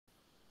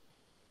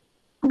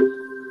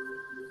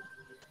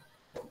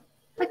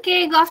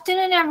Okay, good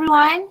afternoon,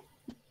 everyone.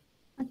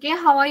 Okay,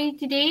 how are you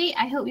today?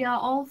 I hope you are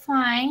all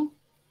fine.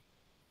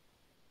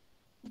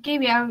 Okay,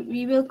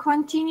 we will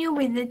continue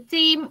with the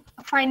theme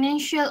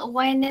financial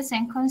awareness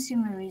and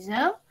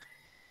consumerism.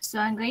 So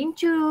I'm going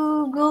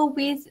to go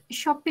with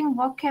shopping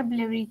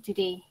vocabulary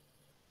today.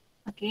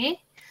 Okay.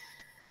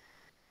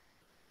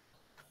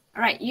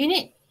 All right,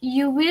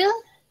 you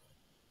will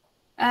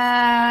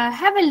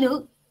have a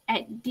look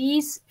at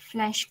these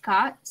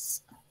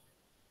flashcards.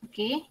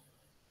 Okay.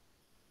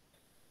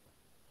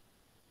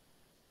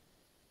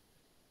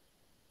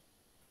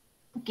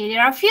 Okay,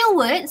 there are a few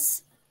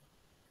words.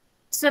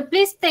 So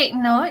please take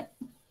note.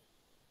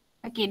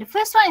 Okay, the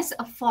first one is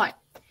afford.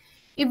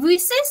 If we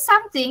say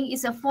something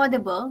is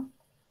affordable,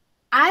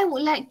 I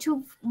would like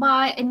to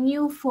buy a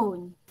new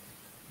phone.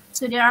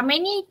 So there are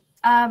many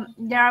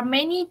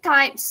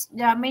types,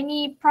 there are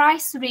many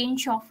price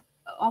range of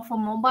a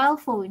mobile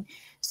phone.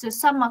 So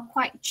some are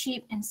quite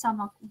cheap and some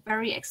are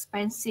very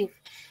expensive.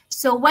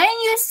 So when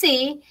you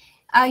say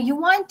you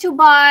want to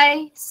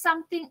buy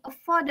something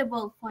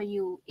affordable for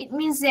you, it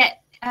means that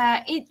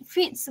it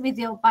fits with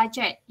your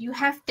budget. You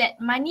have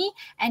that money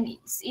and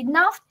it's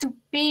enough to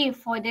pay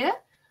for the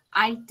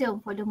item,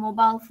 for the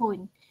mobile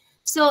phone.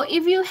 So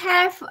if you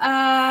have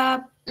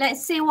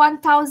let's say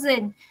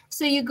 1,000,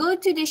 so you go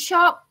to the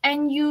shop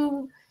and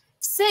you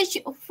search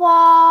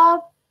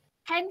for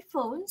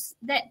handphones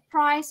that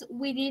price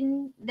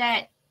within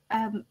that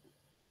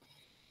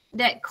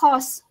that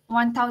cost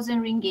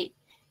 1,000 ringgit.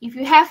 If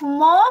you have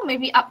more,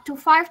 maybe up to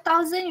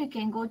 5,000, you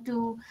can go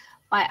to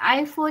buy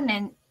iPhone,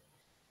 and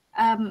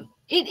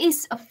it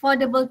is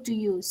affordable to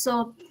you.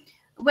 So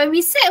when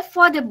we say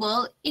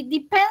affordable, it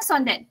depends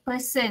on that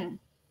person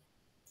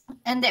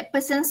and that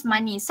person's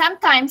money.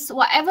 Sometimes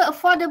whatever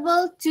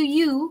affordable to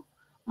you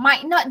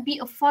might not be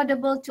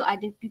affordable to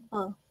other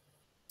people.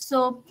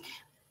 So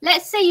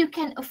let's say you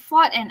can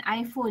afford an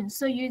iPhone.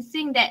 So you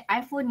think that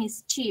iPhone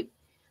is cheap,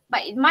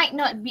 but it might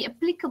not be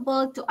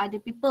applicable to other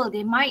people.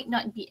 They might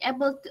not be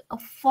able to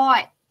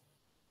afford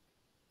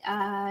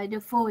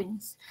the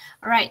phones.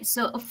 Alright,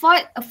 so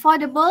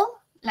affordable,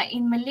 like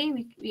in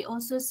Malay, we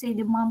also say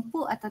dia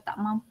mampu atau tak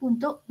mampu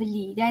untuk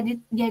beli. Dia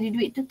ada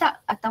duit tu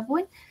tak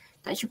ataupun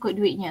tak cukup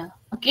duitnya.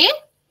 Okay.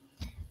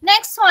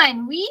 Next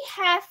one, we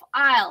have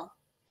aisle.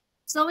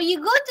 So when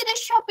you go to the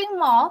shopping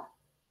mall,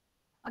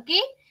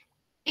 okay,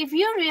 if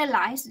you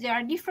realize there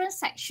are different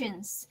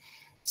sections.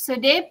 So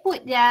they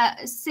put the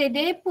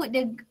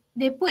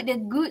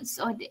goods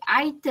or the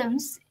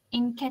items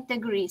in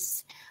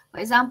categories. For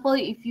example,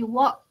 if you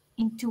walk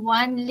into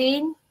one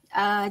lane,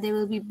 there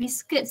will be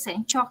biscuits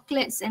and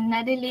chocolates,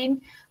 another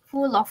lane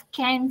full of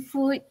canned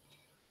food,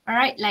 all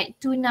right, like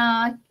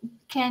tuna,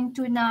 canned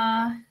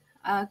tuna,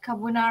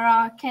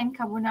 carbonara,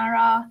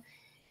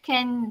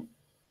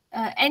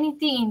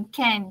 anything in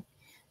can.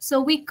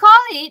 So we call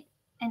it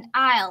an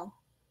aisle.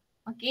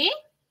 Okay.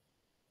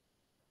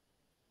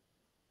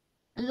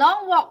 A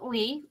long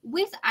walkway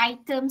with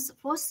items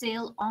for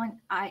sale on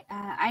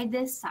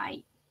either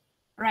side.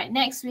 Right,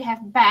 next we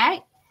have bag.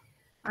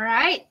 All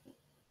right,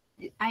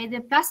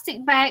 either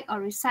plastic bag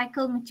or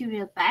recycled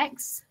material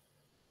bags.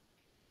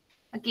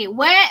 Okay,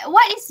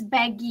 what is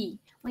baggy?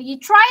 When you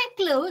try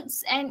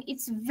clothes and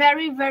it's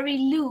very, very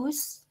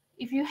loose,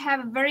 if you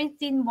have a very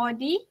thin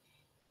body,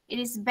 it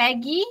is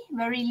baggy,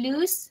 very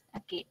loose.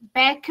 Okay,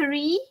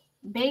 bakery,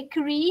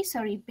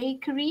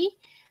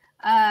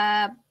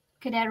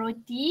 kedai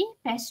roti,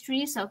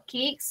 pastries or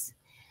cakes.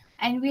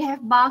 And we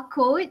have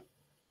barcode.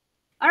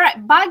 All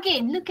right,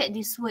 bargain. Look at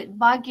this word,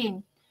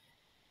 bargain.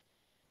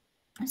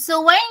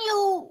 So when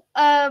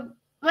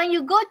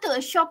you go to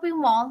a shopping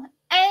mall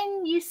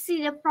and you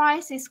see the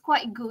price is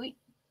quite good,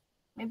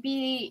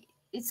 maybe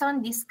it's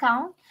on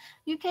discount,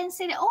 you can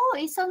say that, oh,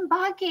 it's on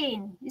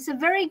bargain. It's a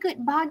very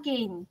good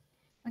bargain.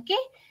 Okay,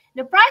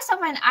 the price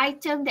of an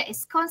item that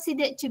is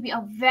considered to be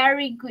of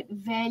very good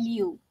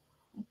value.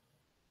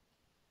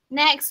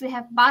 Next, we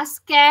have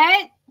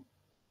basket.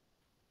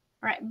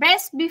 Right,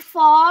 best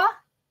before,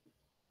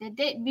 the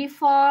date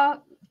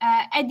before,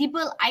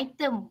 edible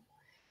item.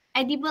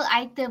 Edible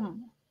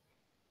item.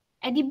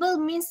 Edible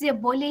means dia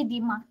boleh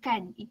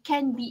dimakan. It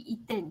can be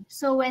eaten.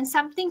 So when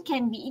something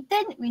can be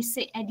eaten, we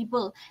say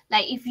edible.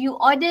 Like if you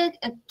order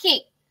a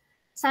cake,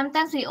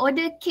 sometimes we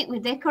order cake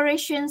with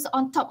decorations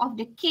on top of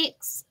the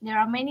cakes. There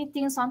are many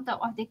things on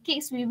top of the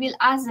cakes. We will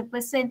ask the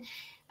person,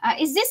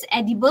 is this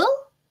edible?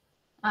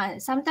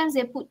 Sometimes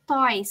they put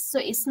toys,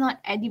 so it's not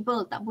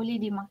edible, tak boleh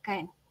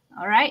dimakan.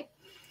 Alright.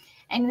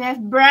 And we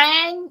have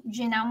brand,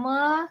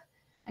 jenama,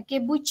 okay,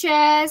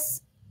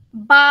 butchers,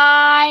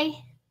 buy,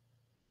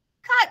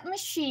 card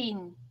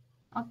machine.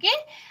 Okay,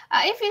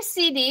 if you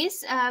see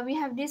this, we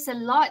have this a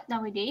lot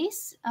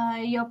nowadays.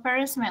 Your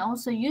parents might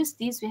also use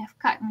this. We have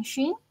card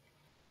machine.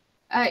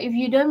 If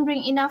you don't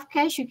bring enough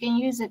cash, you can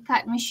use a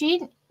card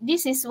machine.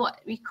 This is what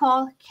we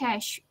call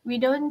cash. We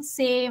don't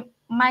say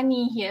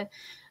money here.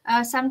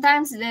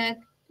 Sometimes the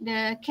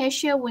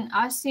cashier will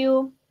ask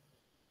you,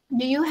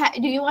 do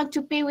you want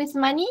to pay with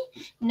money?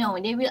 No,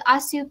 they will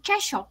ask you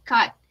cash or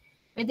card.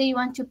 Whether you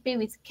want to pay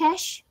with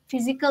cash,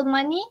 physical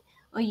money,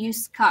 or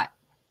use card.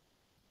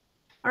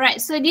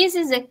 Alright, so this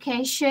is a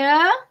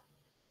cashier,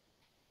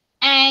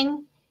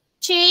 and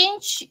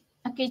change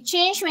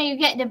when you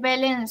get the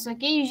balance.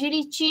 Okay,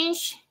 usually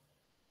change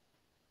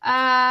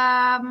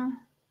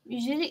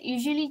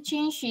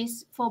change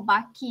is for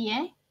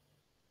baki,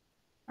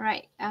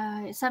 right?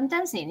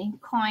 Sometimes in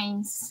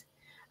coins.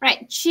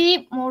 Right,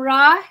 cheap,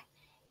 murah,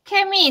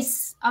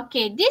 chemist.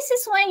 Okay, this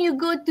is when you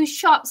go to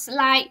shops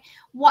like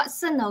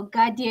Watson or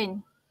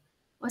Guardian,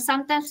 or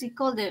sometimes we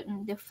call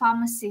the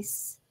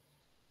pharmacists.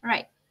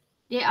 Right,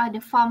 they are the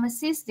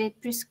pharmacists. They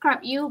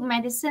prescribe you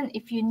medicine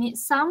if you need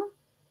some.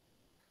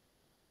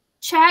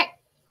 Check,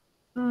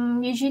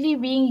 usually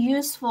being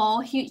used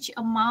for huge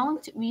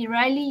amount. We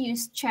rarely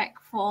use check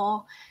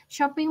for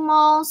shopping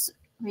malls.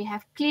 We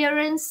have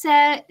clearance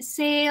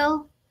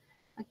sale.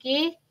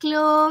 Okay,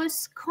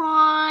 clothes,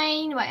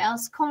 coin, what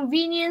else?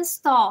 Convenience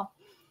store.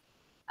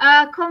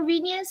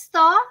 Convenience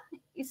store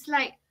is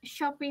like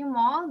shopping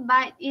mall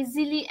but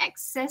easily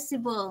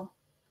accessible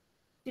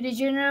to the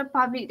general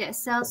public that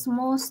sells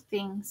most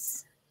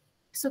things.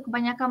 So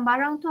kebanyakan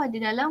barang tu ada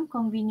dalam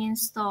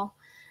convenience store.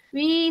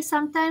 We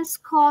sometimes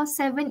call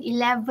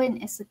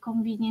 7-Eleven as a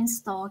convenience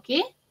store,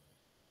 okay?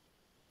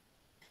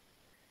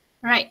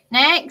 Right,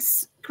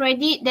 next,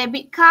 credit,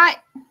 debit card,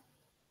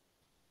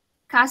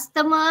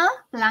 customer,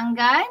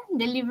 pelanggan,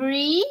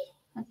 delivery.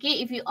 Okay,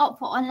 if you opt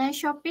for online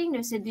shopping,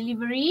 there's a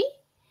delivery.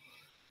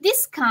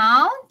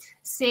 Discount,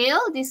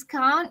 sale,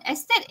 discount,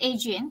 estate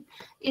agent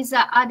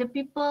are the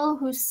people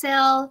who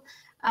sell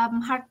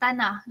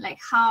hartanah like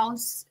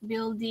house,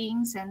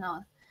 buildings and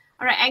all.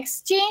 Alright,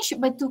 exchange,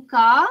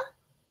 bertukar.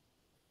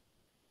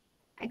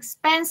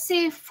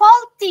 Expensive,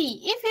 faulty.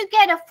 If you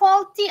get a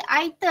faulty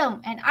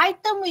item, an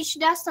item which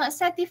does not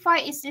satisfy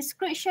its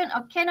description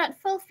or cannot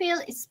fulfill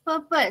its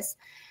purpose,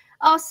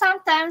 or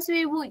sometimes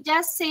we would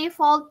just say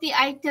faulty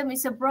item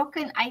is a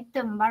broken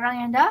item, barang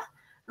yang dah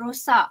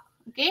rosak.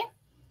 Okay.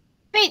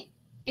 Fit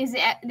is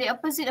the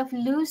opposite of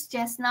loose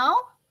just now.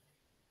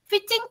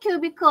 Fitting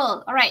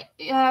cubicle. Alright,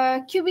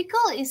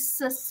 cubicle is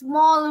a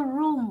small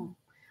room.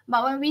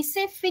 But when we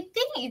say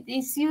fitting, it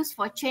is used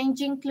for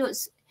changing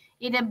clothes.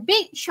 In a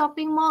big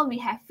shopping mall, we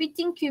have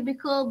fitting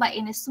cubicle, but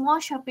in a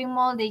small shopping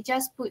mall, they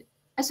just put,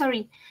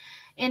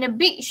 in a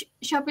big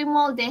shopping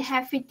mall, they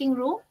have fitting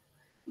room,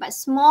 but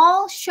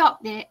small shop,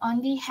 they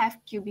only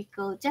have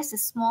cubicle, just a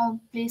small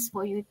place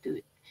for you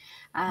to,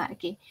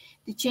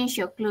 to change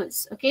your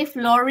clothes. Okay,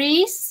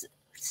 florist,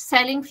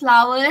 selling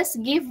flowers,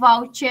 gift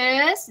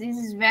vouchers, this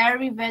is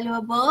very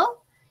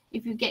valuable.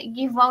 If you get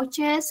gift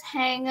vouchers,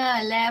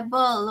 hanger,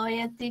 label,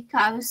 loyalty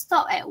card, we'll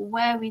stop at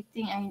where we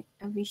think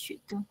we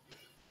should do.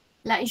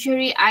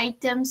 Luxury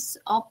items,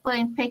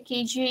 open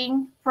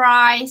packaging,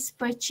 price,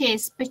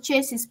 purchase.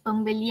 Purchase is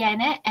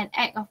pembelian, an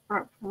act of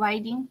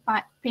providing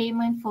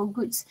payment for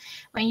goods.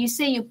 When you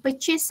say you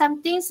purchase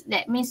something,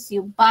 that means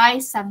you buy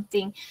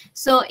something.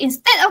 So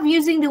instead of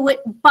using the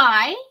word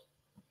buy,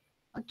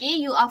 okay,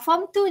 you are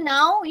Form 2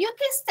 now, you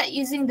can start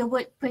using the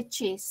word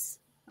purchase.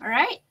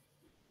 Alright?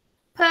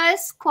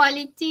 Purse,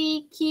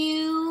 quality,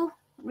 queue,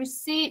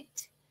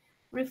 receipt,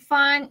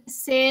 refund,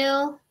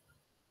 sale,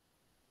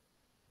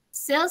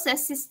 sales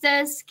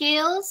assistant,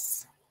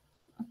 scales,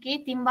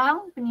 okay,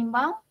 timbang,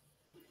 penimbang.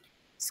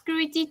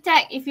 Security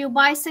tag, if you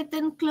buy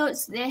certain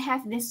clothes, they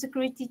have the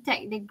security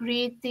tag, the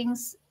grey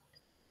things.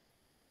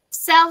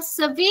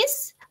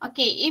 Self-service,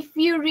 okay, if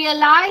you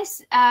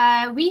realize,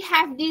 we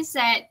have this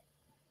at,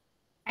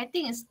 I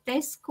think it's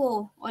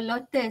Tesco or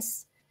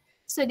Lotus.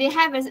 So they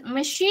have a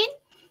machine.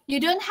 You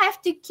don't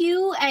have to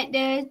queue at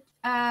the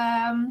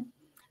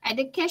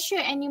cashier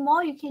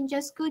anymore. You can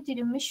just go to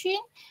the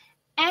machine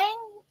and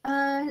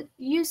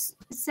use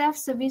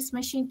self-service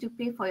machine to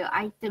pay for your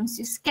items.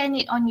 You scan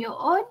it on your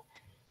own,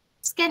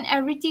 scan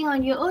everything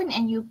on your own,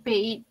 and you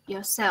pay it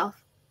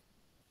yourself.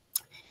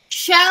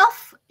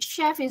 Shelf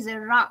is a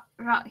rack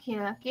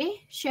here,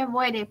 okay? Shelf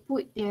where they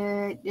put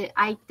the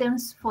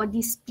items for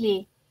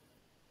display.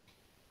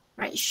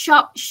 Right,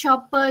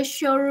 shopper,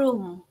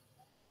 showroom.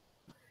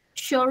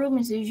 Showroom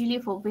is usually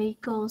for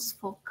vehicles,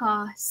 for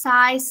car.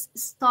 Size,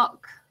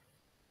 stock.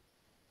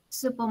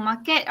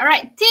 Supermarket. All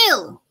right,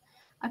 till.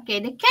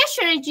 Okay, the cash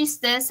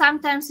register,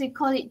 sometimes we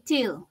call it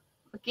till.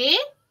 Okay.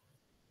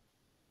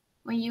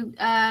 When you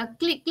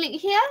click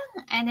here,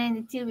 and then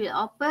the till will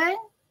open.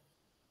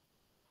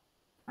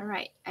 All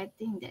right, I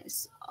think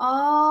that's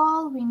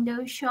all.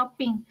 Window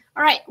shopping.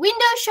 All right,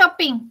 window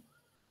shopping.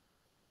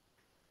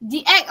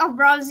 The act of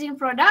browsing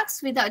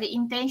products without the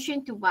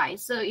intention to buy.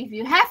 So if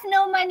you have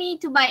no money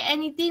to buy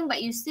anything,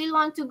 but you still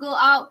want to go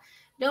out,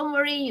 don't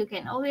worry, you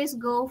can always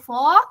go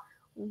for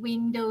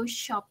window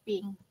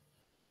shopping.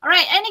 All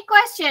right, any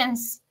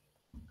questions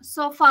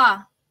so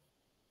far?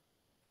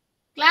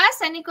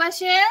 Class, any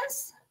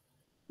questions?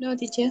 No,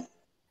 teacher.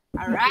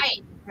 All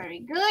right, very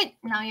good.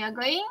 Now you're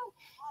going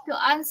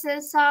to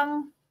answer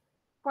some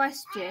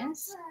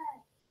questions.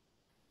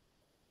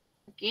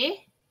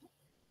 Okay.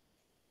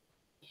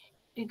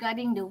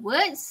 Regarding the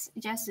words,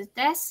 just to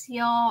test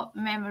your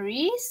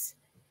memories.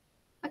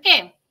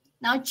 Okay,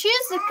 Now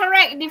choose the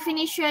correct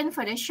definition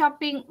for the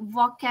shopping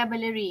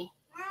vocabulary.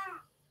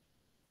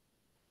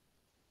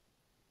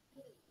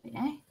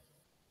 Wait,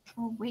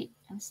 oh wait,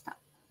 I'm stuck.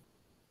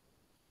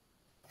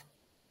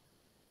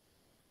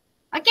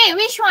 Okay,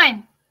 which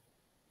one?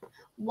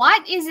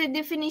 What is the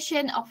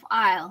definition of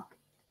aisle?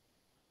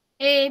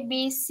 A,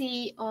 B,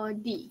 C, or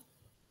D?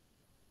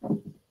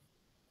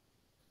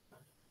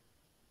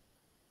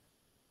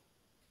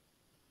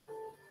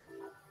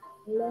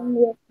 Long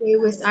walkway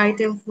with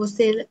items for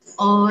sale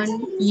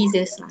on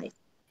either side.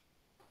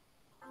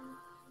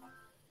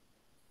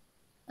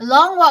 A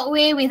long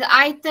walkway with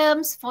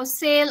items for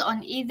sale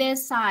on either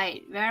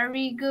side.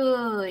 Very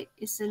good.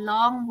 It's a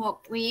long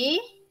walkway.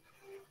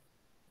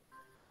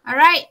 All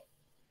right.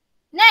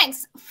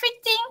 Next,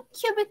 fitting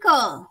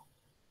cubicle.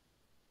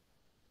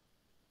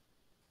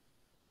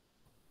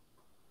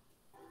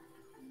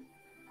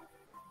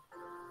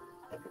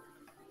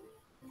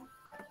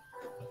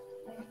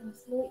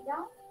 Slow it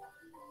down.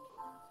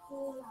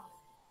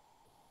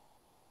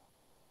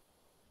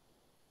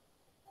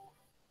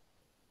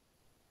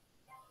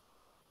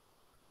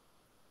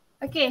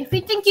 Okay,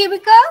 fitting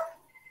cubicle.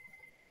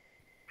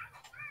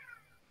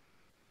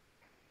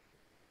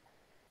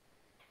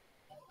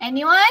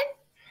 Anyone?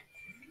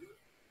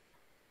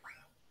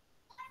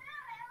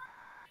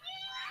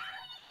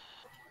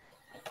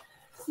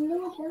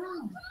 Slow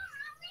down.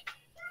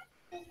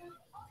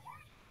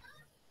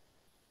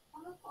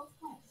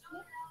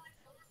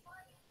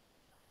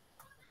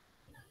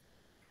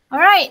 All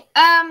right.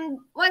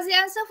 What's the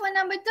answer for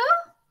number 2?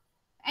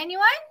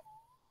 Anyone?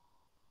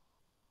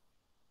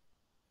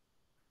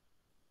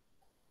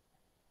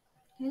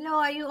 Hello,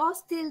 are you all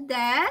still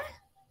there?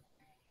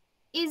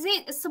 Is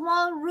it a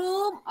small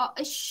room or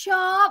a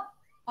shop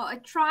or a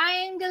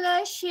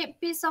triangular shaped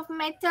piece of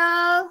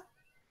metal?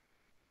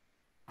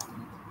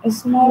 A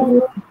small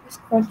room is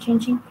for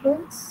changing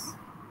clothes.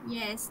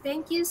 Yes,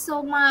 thank you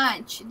so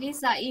much.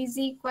 These are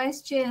easy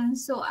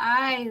questions, so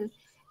I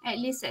at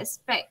least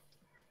expect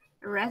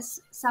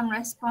some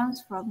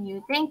response from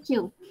you. Thank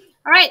you.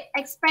 All right,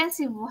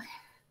 expensive.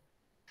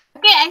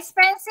 Okay,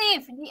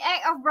 expensive. The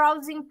act of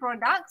browsing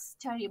products,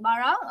 cari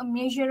barang, a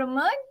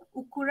measurement,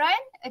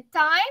 ukuran, a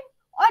time,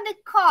 or the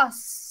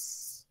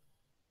cost.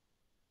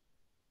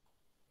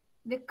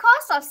 The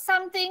cost of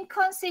something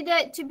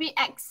considered to be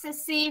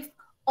excessive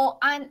or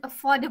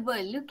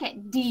unaffordable. Look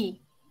at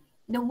D.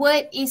 The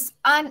word is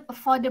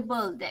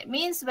unaffordable. That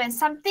means when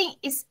something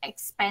is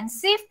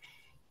expensive,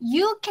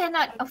 you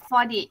cannot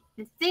afford it.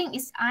 The thing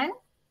is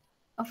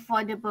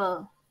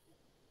unaffordable.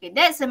 Okay,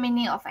 that's the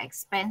meaning of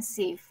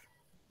expensive.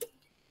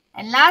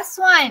 And last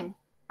one.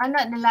 Oh,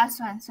 not the last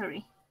one,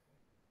 sorry.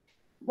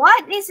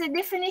 What is the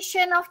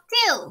definition of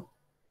till?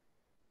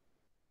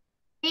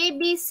 A,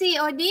 B, C,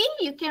 or D?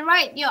 You can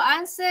write your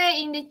answer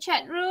in the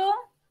chat room.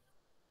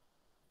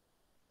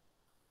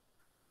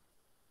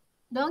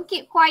 Don't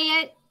keep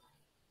quiet.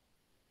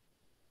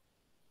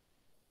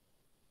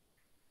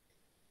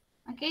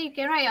 Okay, you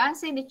can write your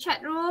answer in the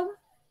chat room.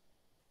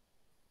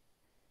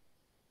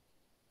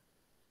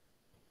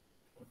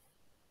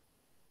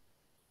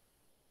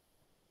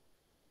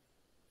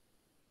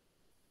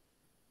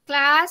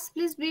 Class,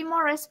 please be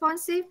more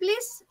responsive,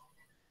 please.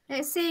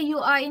 Let's say you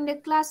are in the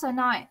class or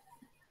not.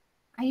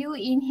 Are you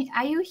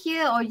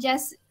here or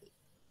just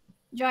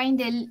join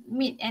the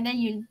meet and then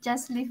you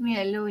just leave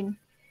me alone?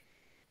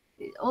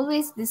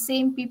 Always the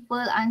same people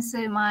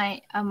answer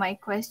my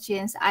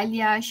questions.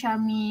 Alia,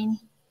 Shamin.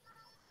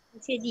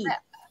 D.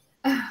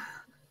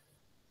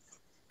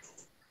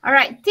 All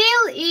right,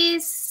 till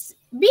is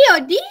B or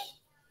D?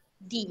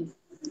 D.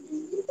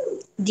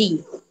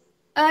 D.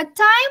 A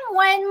time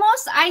when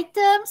most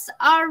items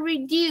are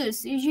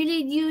reduced,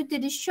 usually due to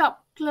the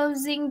shop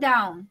closing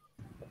down.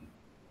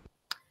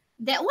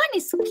 That one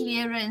is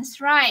clearance,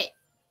 right?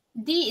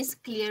 D is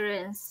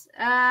clearance.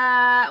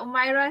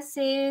 Umaira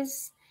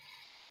says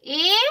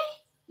A.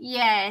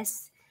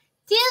 Yes.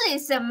 Till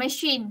is a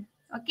machine.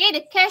 Okay,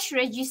 the cash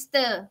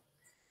register.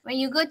 When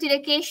you go to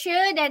the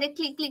cashier, dah ada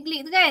click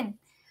tu kan?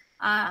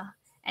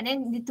 And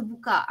then dia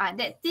terbuka.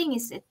 That thing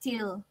is a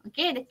till.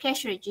 Okay, the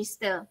cash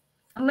register.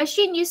 A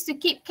machine used to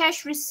keep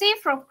cash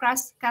received from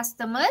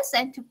customers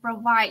and to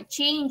provide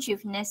change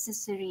if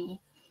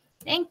necessary.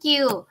 Thank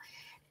you.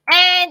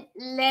 And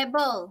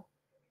label.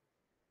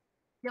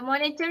 The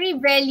monetary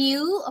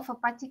value of a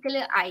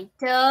particular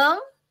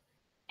item.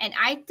 An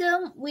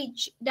item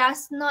which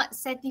does not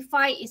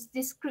satisfy its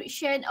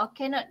description or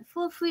cannot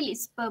fulfill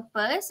its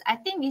purpose. I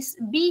think this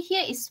B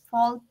here is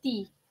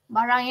faulty.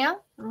 Barang yang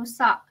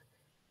rusak.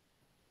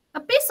 A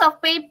piece of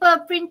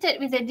paper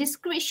printed with a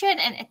description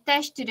and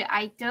attached to the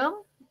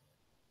item.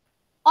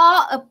 Or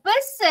a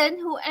person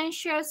who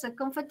ensures a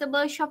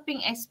comfortable shopping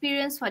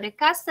experience for the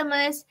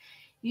customers,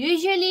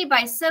 usually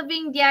by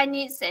serving their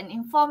needs and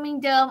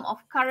informing them of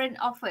current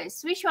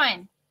offers. Which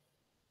one?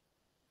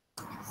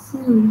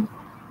 C.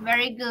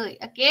 Very good.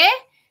 Okay.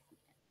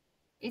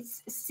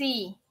 It's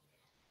C.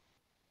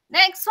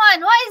 Next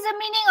one. What is the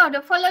meaning of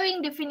the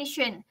following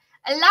definition?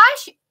 A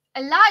large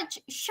a large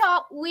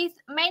shop with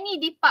many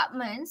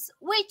departments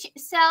which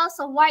sells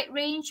a wide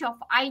range of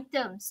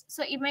items.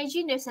 So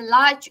imagine there's a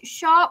large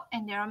shop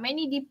and there are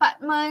many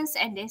departments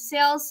and they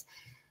sells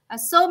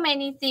so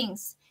many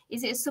things.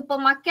 Is it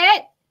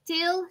supermarket,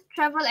 till,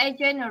 travel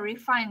agent, or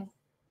refund?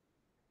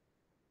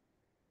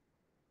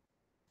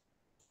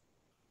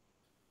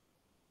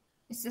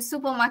 It's a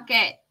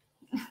supermarket.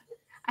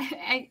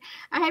 I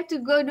have to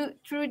go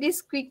through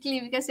this quickly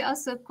because you're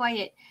also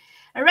quiet.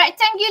 A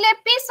rectangular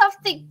piece of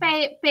thick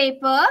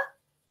paper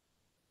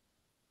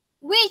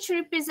which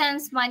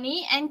represents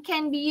money and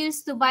can be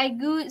used to buy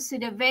goods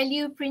with the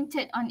value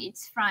printed on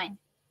its front.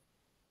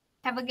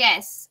 Have a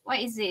guess.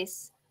 What is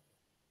this?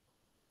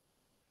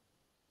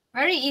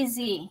 Very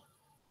easy.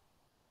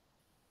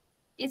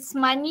 It's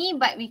money,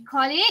 but we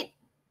call it.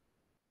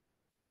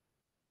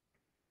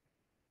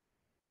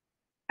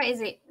 What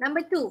is it?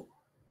 Number 2.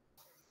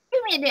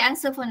 Give me the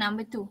answer for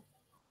number 2.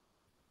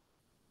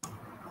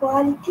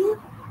 Quality.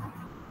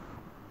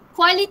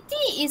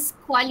 Quality is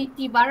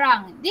quality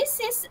barang. This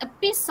is a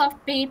piece of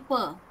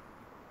paper.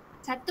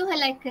 Satu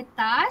helai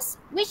kertas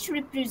which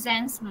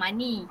represents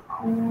money.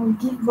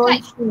 Gift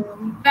voucher.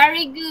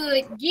 Very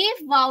good.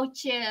 Gift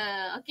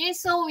voucher. Okay,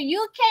 so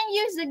you can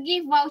use the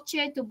gift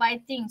voucher to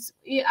buy things.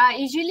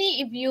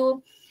 Usually if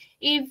you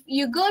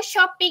go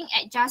shopping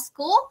at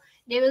Jasco,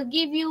 they will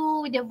give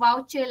you the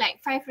voucher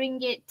like 5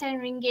 ringgit, 10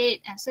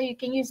 ringgit. And so you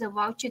can use the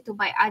voucher to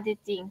buy other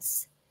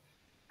things.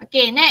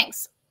 Okay,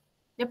 next.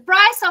 The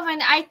price of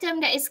an item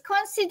that is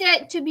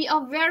considered to be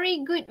of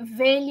very good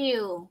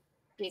value.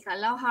 Okay,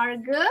 kalau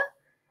harga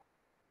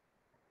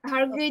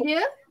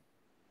dia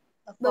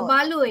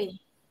berbaloi.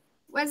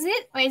 What is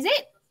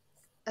it?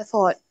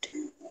 Afford.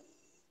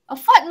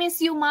 Afford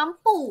means you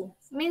mampu.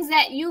 Means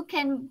that you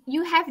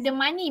have the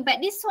money. But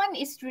this one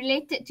is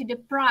related to the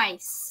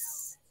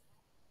price.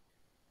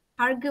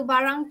 Harga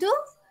barang tu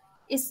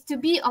is to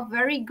be of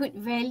very good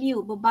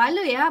value.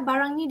 Berbaloi ya.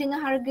 Barang ni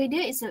dengan harga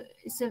dia is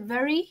a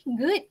very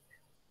good,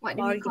 what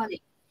do we call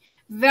it?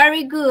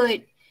 Very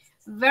good.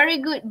 Very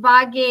good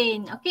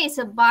bargain. Okay, it's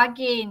a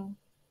bargain.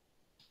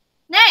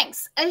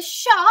 Next, a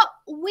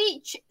shop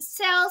which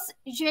sells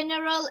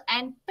general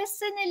and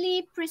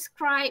personally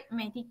prescribed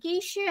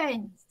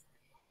medication.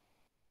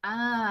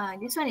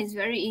 This one is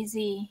very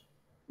easy.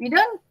 We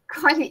don't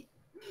call it.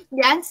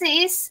 The answer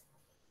is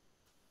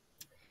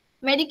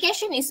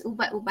medication is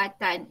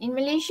ubat-ubatan. In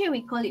Malaysia,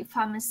 we call it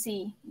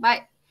pharmacy.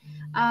 But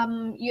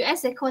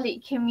US, they call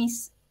it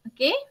chemist.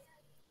 Okay?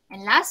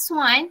 And last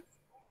one.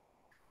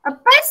 A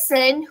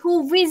person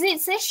who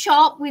visits a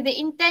shop with the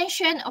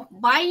intention of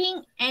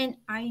buying an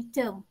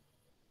item.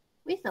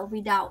 With or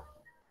without?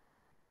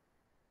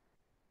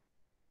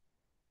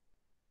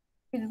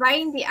 With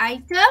buying the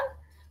item.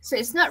 So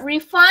it's not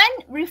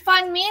refund.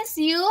 Refund means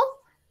you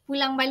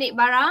pulang balik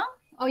barang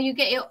or you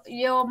get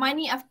your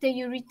money after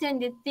you return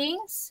the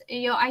things,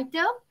 your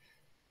item.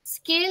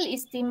 Scale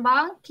is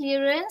timbang,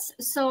 clearance.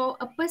 So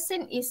a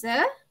person is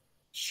a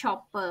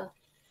shopper.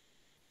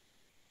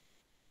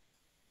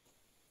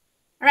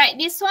 Right,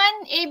 this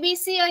one, A, B,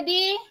 C or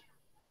D?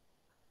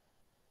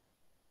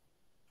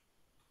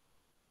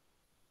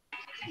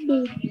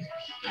 B.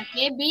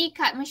 Okay, B,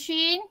 card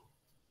machine.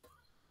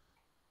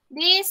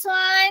 This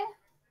one,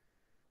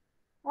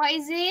 what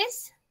is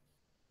this?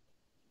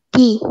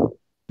 D.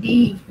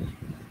 D.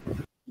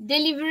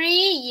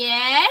 Delivery,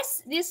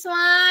 yes. This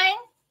one?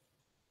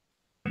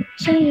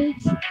 Change.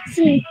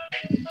 C.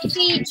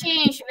 C,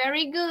 change,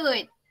 very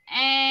good.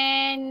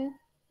 And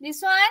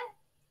this one?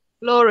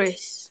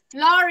 Florist.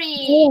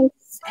 Lorry.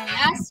 And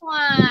last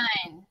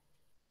one?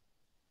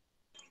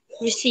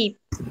 Receipt.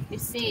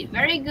 Receipt,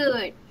 very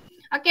good.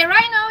 Okay,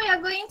 right now we are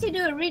going to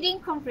do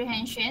reading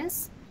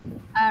comprehensions.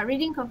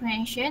 Reading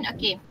comprehension,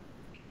 okay.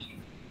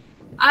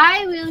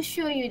 I will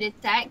show you the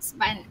text,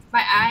 but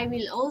I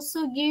will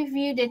also give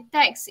you the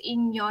text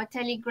in your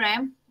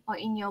Telegram or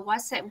in your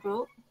WhatsApp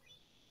group.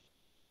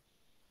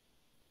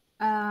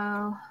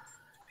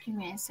 Give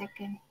me a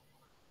second.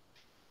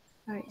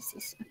 Where is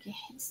this? Okay,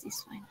 it's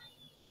this one.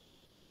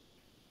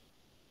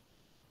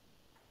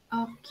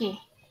 Okay.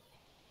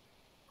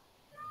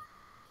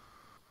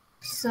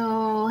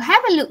 So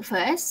have a look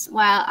first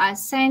while I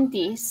send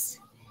this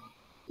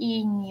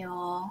in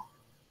your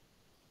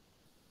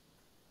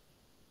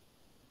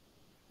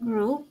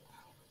group.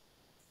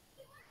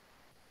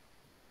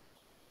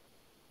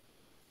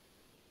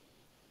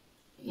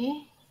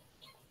 Okay.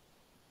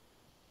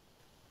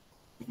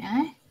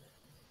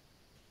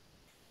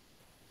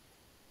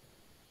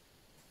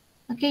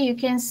 Okay, you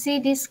can see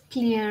this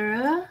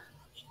clearer.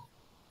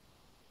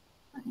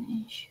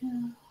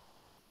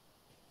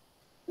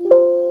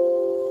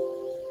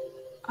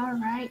 All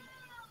right.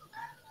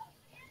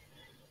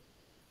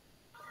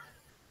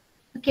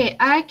 Okay,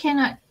 I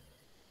cannot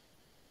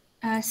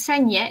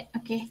send yet.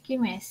 Okay,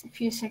 give me a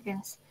few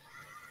seconds.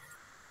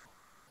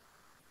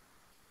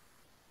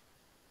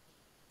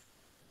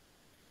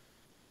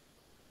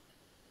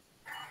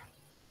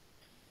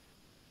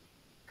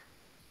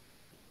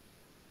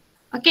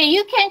 Okay,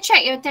 you can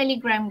check your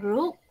Telegram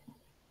group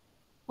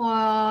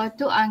for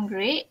to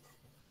upgrade.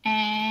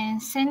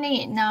 and sending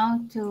it now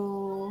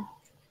to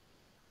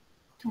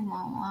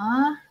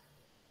Mama.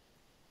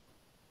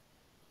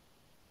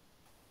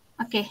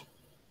 Okay.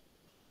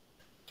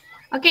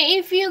 Okay,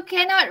 if you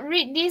cannot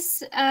read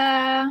this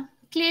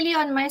clearly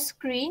on my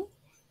screen,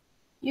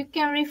 you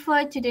can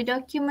refer to the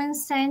document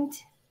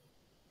sent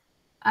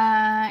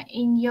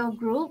in your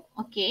group.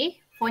 Okay,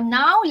 for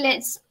now,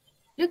 let's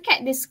look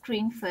at the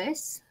screen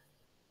first.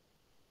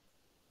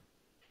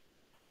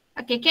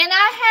 Okay, can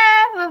I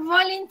have a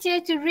volunteer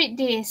to read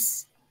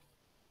this?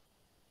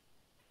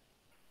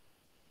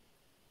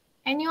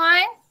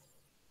 Anyone?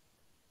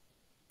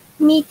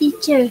 Me,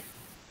 teacher.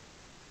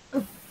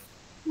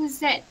 Who's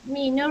that?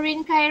 Me,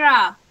 Nurin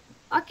Khaira.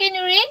 Okay,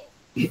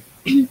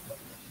 Nurin?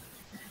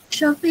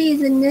 Shopping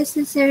is a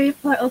necessary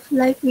part of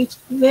life which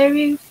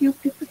very few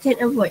people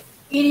can avoid.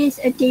 It is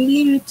a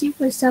daily routine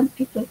for some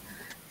people.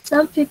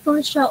 Some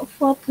people shop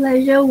for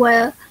pleasure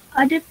while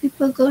other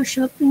people go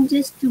shopping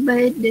just to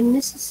buy the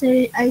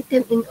necessary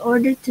item in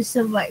order to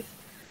survive.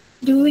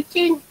 The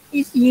weekend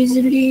is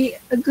usually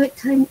a good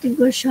time to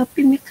go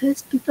shopping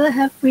because people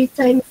have free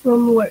time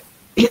from work.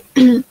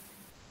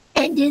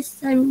 At this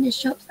time, the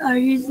shops are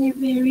usually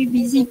very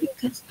busy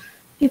because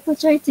people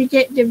try to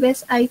get the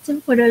best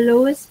item for the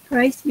lowest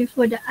price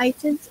before the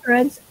items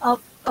runs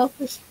out of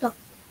stock.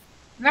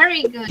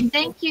 Very good.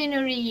 Thank you,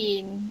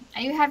 Nurin.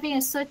 Are you having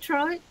a sore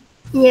throat?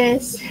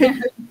 Yes.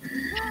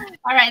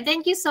 All right.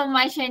 Thank you so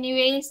much.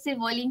 Anyway, still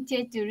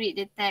volunteer to read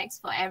the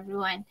text for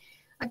everyone.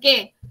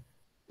 Okay.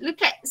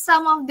 Look at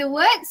some of the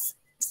words.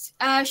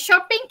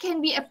 Shopping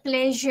can be a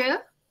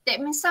pleasure. That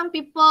means some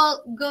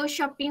people go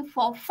shopping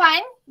for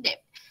fun.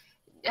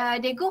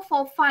 They go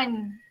for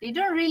fun. They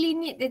don't really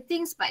need the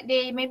things, but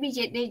they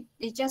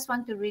just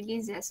want to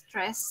release their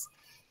stress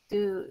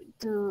to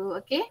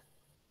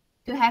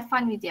have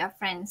fun with their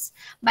friends.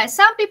 But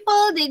some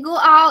people, they go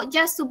out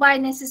just to buy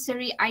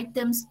necessary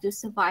items to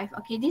survive.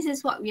 Okay, this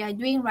is what we are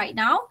doing right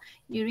now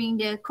during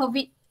the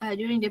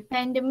during the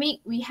pandemic.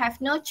 We have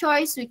no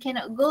choice. We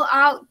cannot go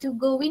out to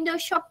go window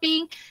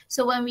shopping.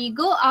 So when we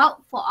go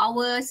out for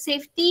our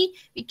safety,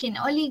 we can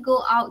only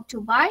go out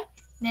to buy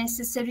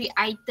necessary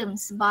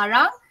items,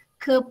 barang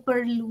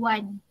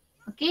keperluan.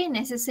 Okay,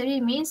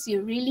 necessary means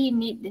you really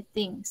need the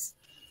things.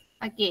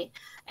 Okay,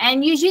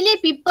 and usually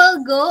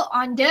people go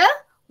on the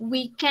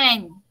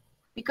weekend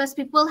because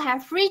people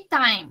have free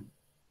time.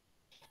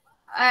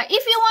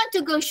 If you want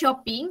to go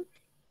shopping,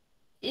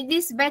 it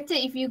is better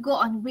if you go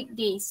on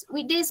weekdays.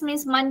 Weekdays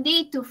means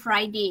Monday to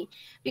Friday,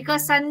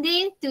 because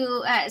Sunday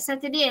to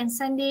Saturday and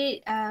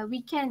Sunday the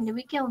weekend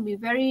will be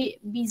very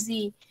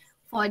busy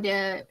for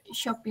the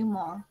shopping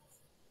mall.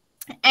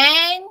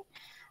 And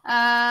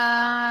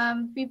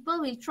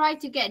people will try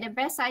to get the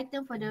best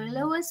item for the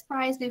lowest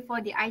price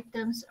before the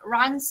items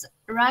runs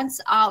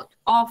out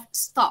of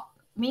stock.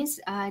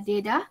 Means dia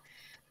dah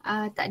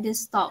tak ada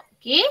stock.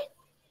 Okay,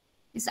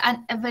 it's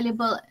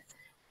unavailable.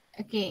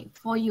 Okay,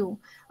 for you.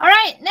 All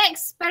right,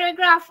 next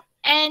paragraph.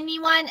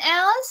 Anyone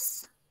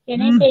else?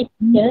 Can I say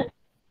teacher?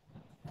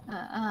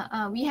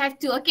 We have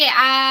to. Okay,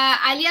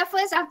 Alia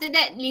first. After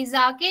that,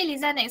 Liza. Okay,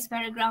 Liza next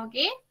paragraph.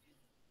 Okay.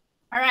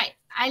 All right,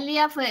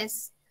 Alia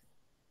first.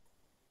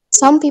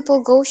 Some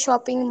people go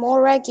shopping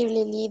more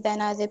regularly than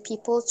other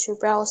people to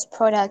browse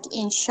product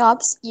in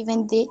shops,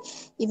 even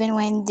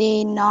when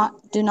they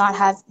do not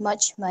have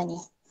much money.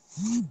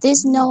 This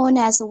is known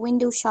as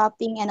window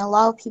shopping and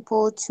allow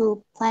people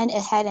to plan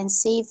ahead and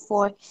save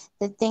for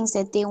the things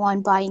that they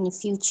want to buy in the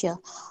future,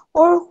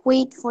 or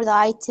wait for the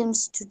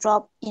items to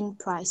drop in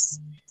price.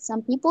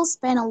 Some people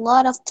spend a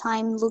lot of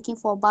time looking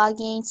for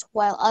bargains,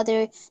 while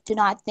others do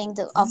not think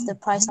of the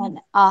price and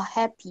are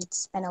happy to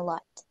spend a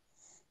lot.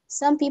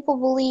 Some people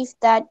believe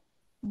that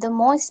the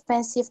more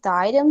expensive the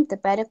item, the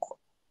better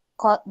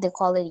the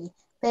quality.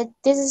 But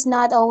this is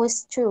not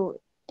always true.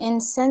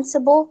 It's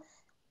sensible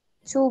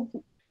to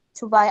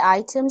buy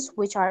items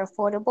which are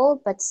affordable,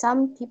 but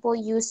some people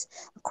use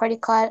a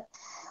credit card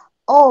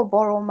or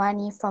borrow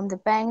money from the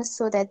bank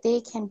so that they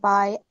can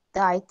buy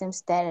the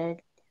items that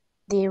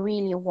they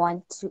really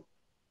want to,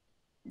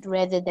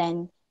 rather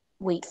than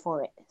wait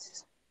for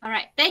it. All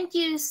right, thank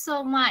you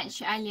so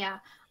much,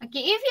 Alia. Okay,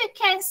 if you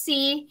can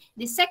see,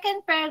 the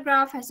second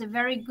paragraph has a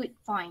very good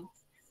point.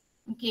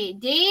 Okay,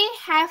 they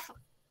have,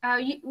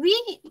 we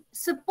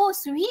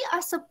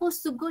are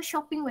supposed to go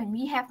shopping when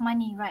we have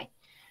money, right?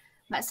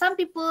 But some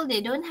people,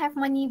 they don't have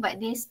money, but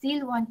they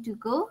still want to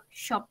go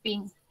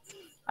shopping.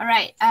 All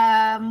right.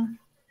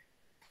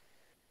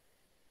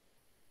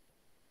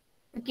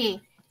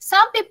 Okay,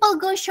 some people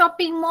go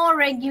shopping more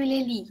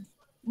regularly.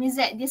 Means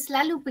that dia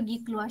selalu pergi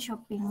keluar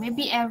shopping,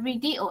 maybe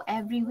every day or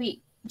every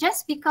week,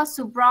 just because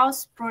to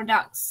browse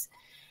products,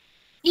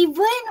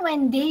 even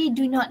when they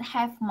do not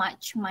have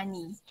much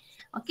money.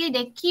 Okay,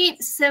 they keep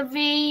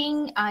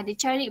serving, they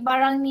cari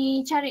barang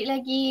ni, cari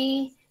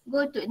lagi,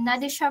 go to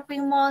another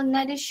shopping mall,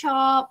 another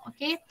shop.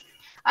 Okay,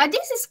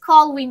 this is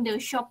called window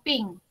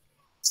shopping.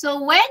 So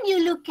when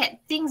you look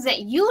at things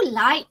that you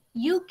like,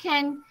 you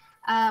can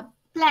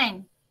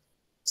plan.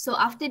 So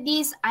after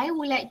this, I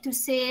would like to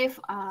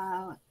save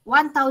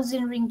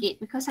 1,000 ringgit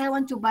because I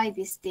want to buy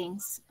these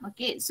things.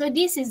 Okay, so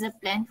this is a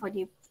plan for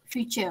the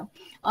future.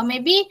 Or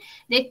maybe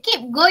they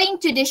keep going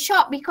to the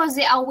shop because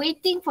they are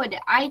waiting for the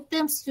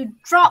items to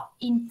drop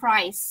in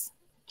price.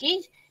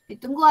 Okay, dia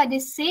tunggu ada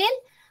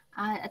sale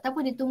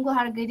ataupun dia tunggu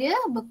harga dia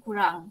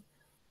berkurang.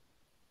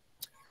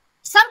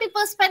 Some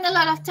people spend a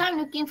lot of time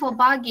looking for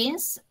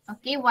bargains,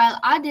 okay, while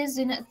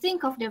others do not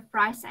think of the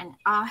price and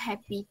are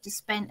happy to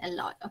spend a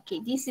lot.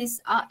 Okay, this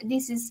is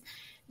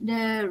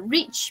the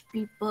rich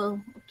people.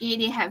 Okay,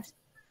 they have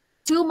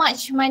too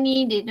much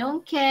money, they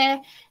don't care,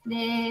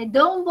 they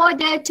don't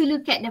bother to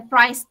look at the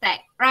price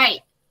tag,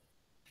 right?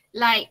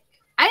 Like,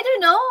 I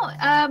don't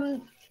know,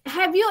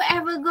 have you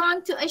ever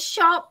gone to a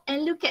shop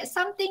and look at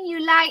something you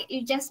like,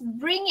 you just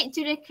bring it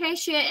to the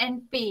cashier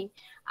and pay?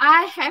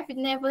 I have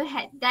never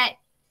had that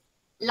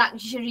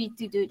luxury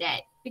to do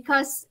that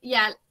because we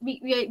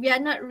are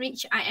not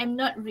rich. I am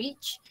not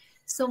rich,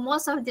 so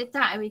most of the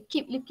time I will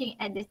keep looking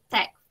at the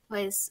tag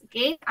first.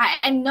 Okay, I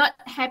am not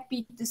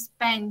happy to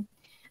spend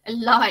a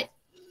lot.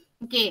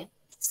 Okay,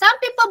 some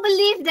people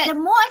believe that the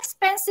more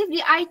expensive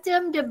the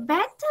item, the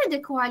better the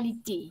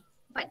quality,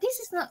 but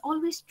this is not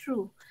always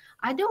true.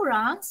 Ada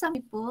orang, some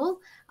people,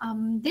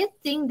 they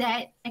think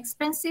that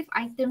expensive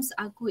items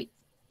are good.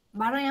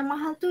 Barang yang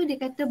mahal tu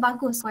dia kata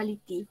bagus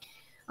quality.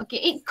 Okay,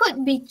 it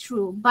could be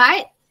true,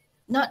 but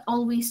not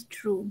always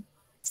true.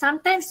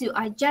 Sometimes you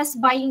are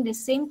just buying the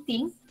same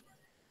thing,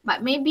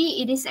 but maybe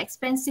it is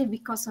expensive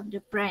because of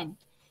the brand.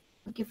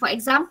 Okay, for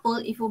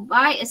example, if you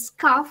buy a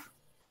scarf,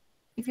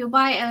 if you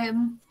buy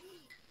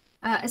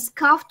a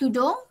scarf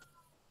tudung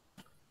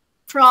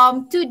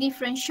from two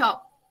different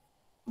shops,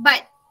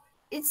 but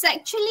it's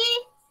actually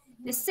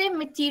the same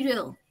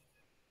material,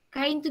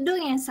 kain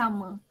tudung yang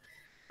sama,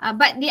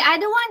 but the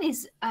other one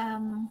is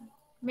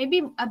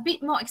maybe a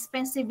bit more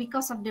expensive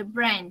because of the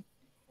brand.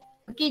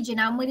 Okay,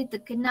 jenama dia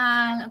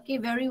terkenal, okay,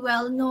 very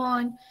well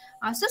known.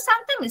 So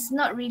sometimes it's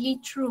not really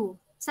true.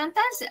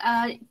 Sometimes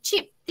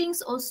cheap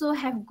things also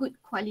have good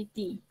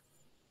quality.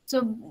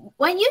 So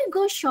when you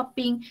go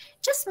shopping,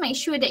 just make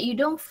sure that you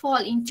don't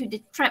fall into the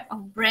trap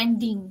of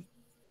branding.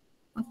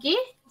 Okay,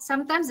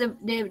 sometimes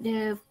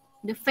the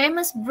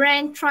famous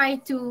brand try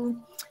to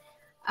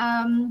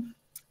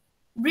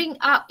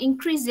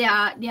increase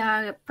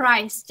their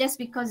price just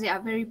because they are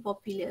very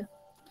popular.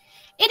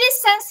 It is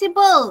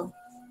sensible.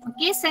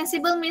 Okay,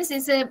 sensible means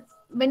it's a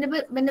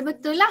benda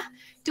betul lah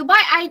to buy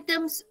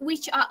items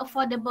which are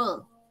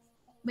affordable.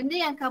 Benda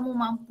yang kamu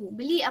mampu,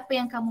 beli apa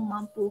yang kamu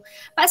mampu.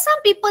 But some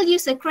people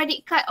use a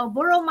credit card or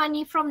borrow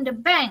money from the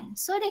bank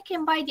so they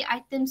can buy the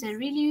items they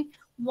really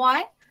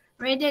want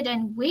rather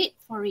than wait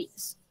for it.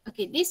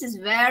 Okay, this is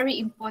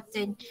very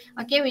important.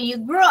 Okay, when you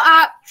grow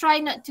up,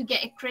 try not to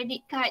get a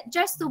credit card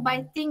just to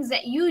buy things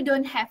that you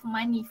don't have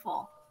money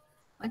for.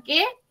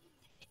 Okay,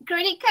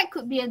 credit card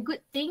could be a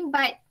good thing,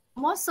 but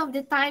most of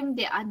the time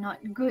they are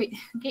not good.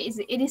 Okay,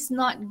 it is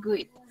not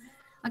good.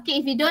 Okay,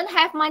 if you don't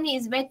have money,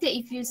 it's better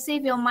if you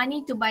save your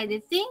money to buy the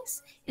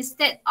things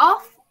instead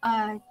of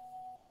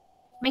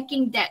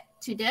making debt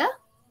to the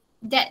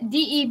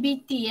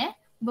DEBT,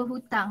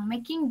 berhutang,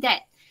 making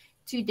debt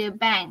to the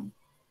bank.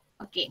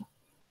 Okay,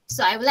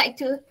 so I would like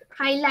to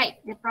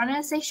highlight the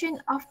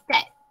pronunciation of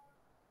debt.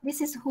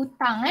 This is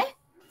hutang.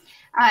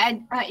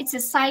 It's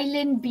a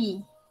silent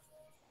B.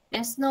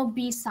 There's no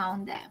B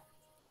sound there.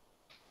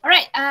 All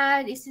right,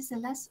 this is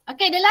the last.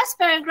 Okay, the last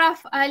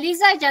paragraph.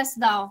 Liza just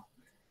now.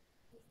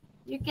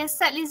 You can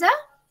start, Liza.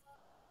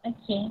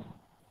 Okay.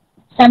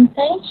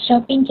 Sometimes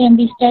shopping can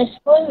be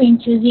stressful when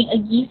choosing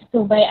a gift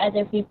to buy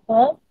other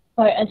people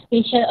for a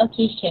special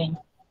occasion.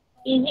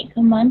 Is it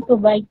common to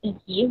buy a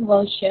gift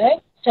voucher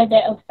so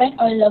that a friend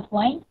or loved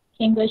one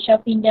can go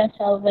shopping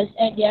themselves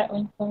at their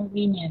own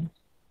convenience?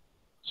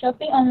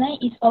 Shopping online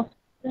is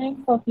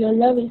often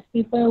popular with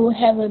people who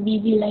have a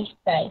busy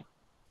lifestyle.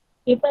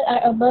 People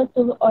are able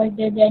to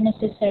order the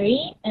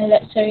necessary and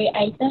luxury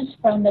items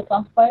from the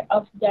comfort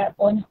of their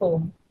own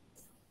home,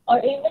 or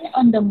even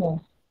on the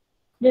move.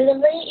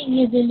 Delivery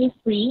is usually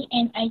free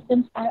and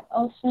items are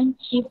often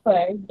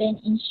cheaper than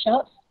in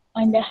shops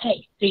on the high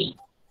street.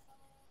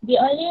 The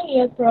only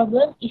real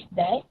problem is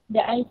that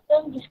the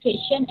item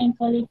description and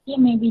quality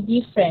may be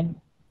different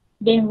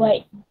than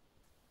what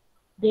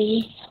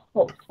they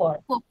hope for.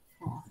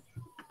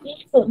 This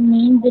could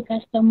mean the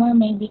customer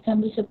may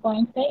become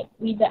disappointed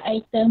with the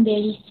item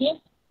they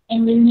receive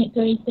and will need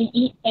to return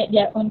it at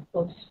their own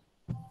cost.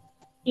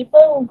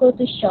 People who go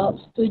to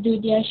shops to do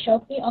their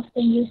shopping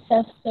often use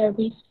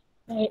self-service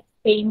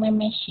payment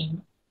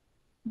machine.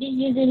 This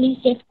usually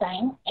saves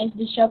time as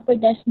the shopper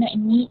does not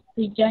need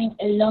to join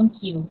a long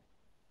queue.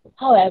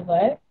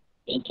 However,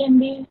 it can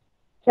be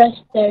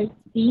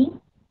frustrating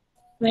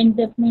when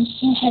the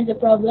machine has a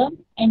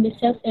problem and the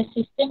sales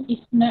assistant is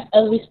not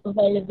always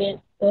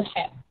available to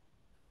help.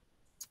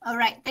 All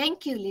right,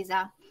 thank you,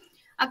 Liza.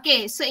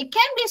 Okay, so it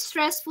can be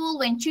stressful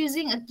when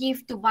choosing a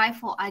gift to buy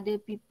for other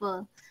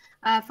people.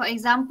 For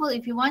example,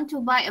 if you want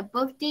to buy a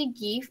birthday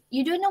gift,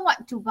 you don't know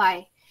what to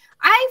buy.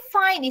 I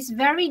find it's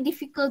very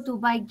difficult to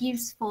buy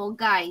gifts for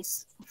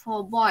guys,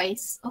 for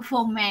boys, or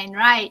for men,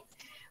 right?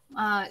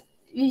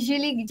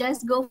 Usually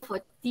just go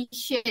for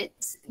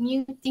t-shirts,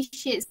 new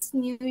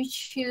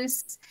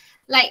shoes.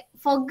 Like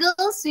for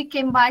girls, we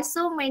can buy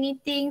so many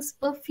things,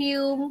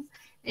 perfume,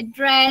 a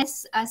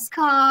dress, a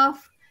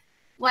scarf,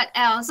 what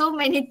else? So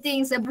many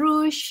things, a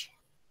brush.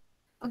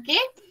 Okay.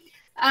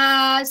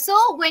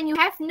 So when you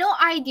have no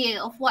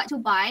idea of what to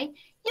buy,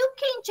 you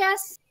can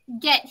just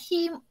get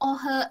him or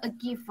her a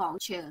gift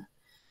voucher.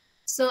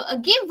 So a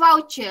gift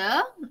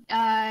voucher,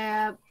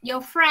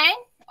 your friend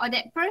or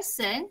that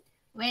person,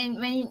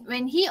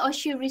 when he or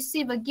she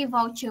receive a gift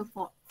voucher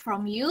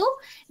from you,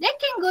 they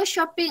can go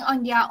shopping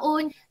on their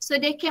own, so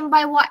they can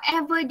buy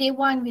whatever they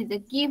want with the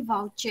gift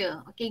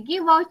voucher. Okay,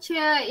 gift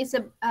voucher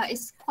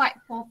is quite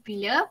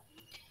popular,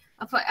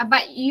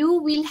 but you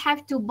will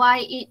have to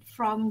buy it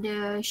from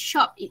the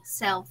shop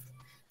itself.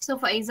 So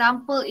for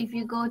example, if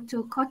you go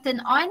to Cotton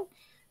On,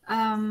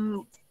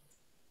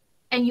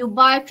 and you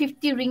buy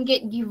 50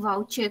 ringgit gift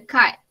voucher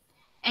card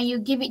and you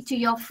give it to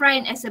your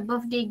friend as a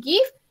birthday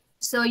gift,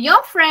 so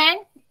your friend,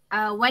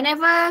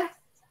 whenever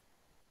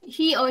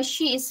he or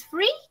she is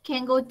free,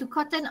 can go to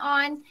Cotton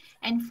On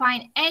and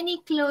find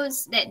any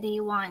clothes that they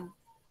want.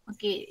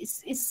 Okay,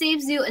 it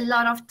saves you a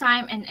lot of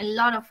time and a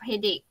lot of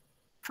headache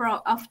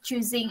of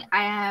choosing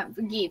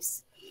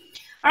gifts.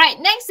 All right,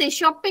 next is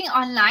shopping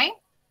online.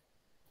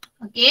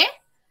 Okay,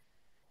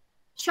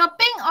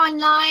 shopping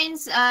online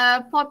is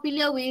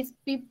popular with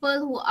people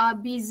who are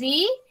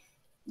busy.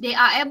 They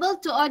are able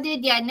to order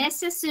their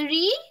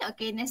necessary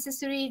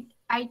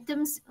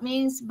items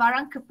means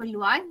barang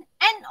keperluan,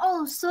 and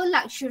also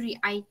luxury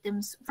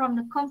items from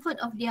the comfort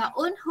of their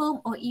own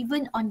home or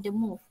even on the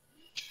move.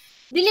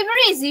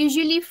 Delivery is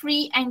usually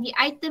free and the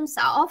items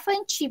are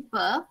often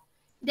cheaper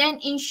than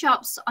in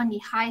shops on the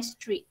high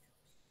street.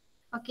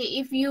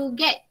 Okay, if you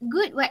get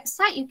good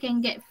website, you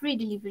can get free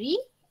delivery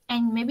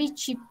and maybe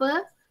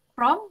cheaper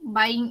from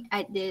buying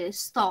at the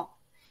store.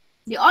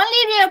 The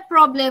only real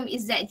problem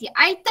is that the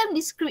item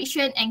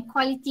description and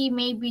quality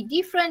may be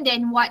different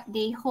than what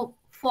they hope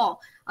for.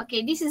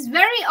 Okay, this is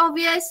very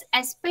obvious,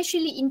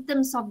 especially in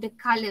terms of the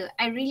color.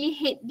 I really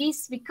hate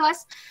this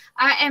because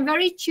I am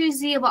very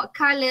choosy about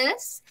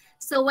colors.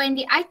 So when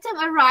the item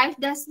arrives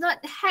does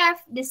not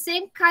have the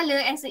same color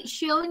as it's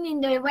shown in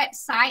the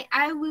website,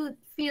 I will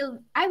feel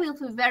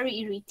very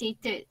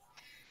irritated.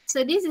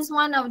 So this is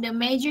one of the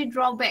major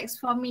drawbacks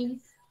for me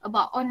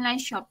about online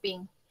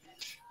shopping.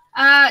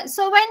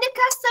 So when the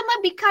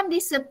customer become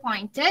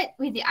disappointed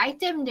with the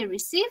item they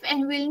receive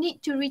and will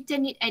need to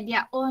return it at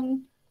their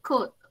own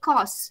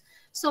cost.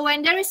 So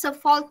when there is a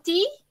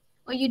faulty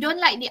or you don't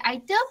like the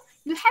item,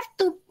 you have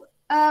to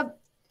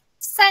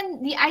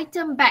send the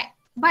item back,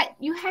 but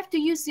you have to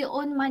use your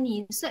own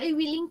money. So it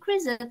will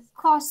increase the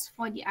cost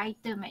for the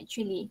item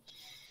actually.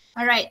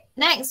 All right,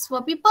 next,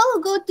 for people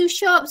who go to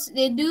shops,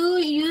 they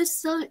do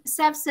use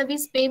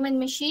self-service payment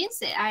machines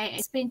that I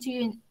explained to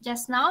you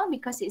just now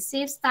because it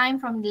saves time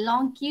from the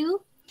long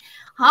queue.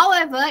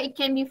 However, it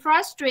can be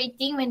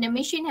frustrating when the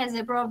machine has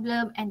a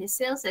problem and the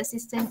sales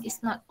assistant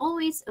is not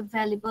always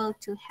available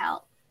to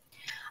help.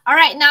 All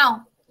right,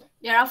 now,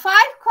 there are 5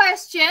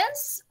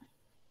 questions.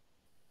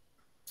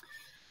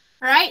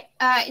 All right,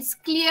 it's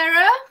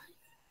clearer.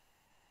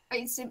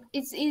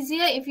 It's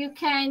easier if you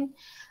can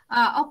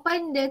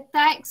open the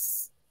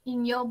text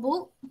in your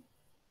book.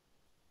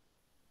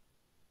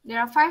 There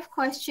are 5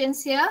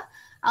 questions here.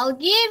 I'll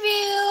give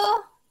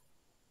you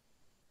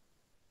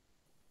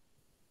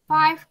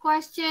 5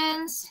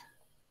 questions.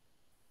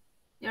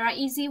 There are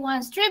easy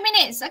ones. 3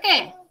 minutes.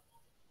 Okay.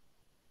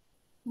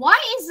 Why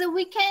is the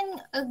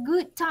weekend a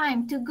good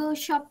time to go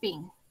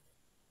shopping?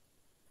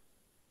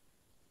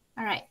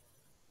 All right.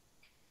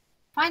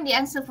 Find the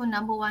answer for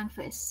number 1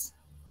 first.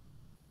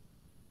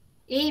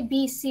 A,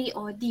 B, C,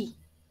 or D?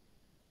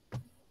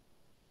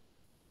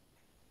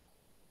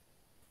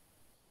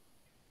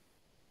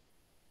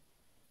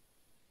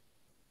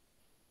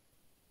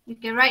 You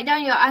can write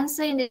down your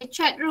answer in the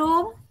chat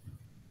room.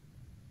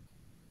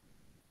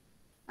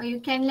 Or you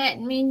can let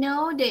me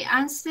know the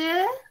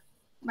answer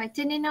by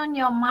turning on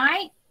your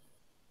mic.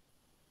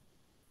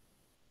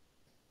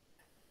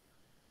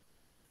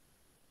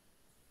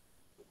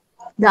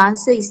 The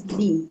answer is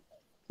D.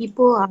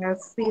 People are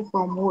free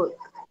from work.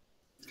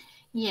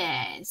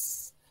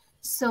 Yes.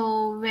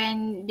 So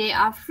when they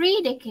are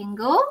free, they can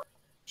go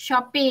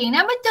shopping.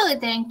 Number 2,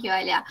 thank you,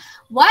 Alia.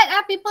 What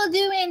are people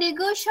doing? They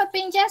go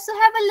shopping just to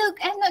have a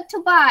look and not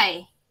to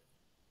buy.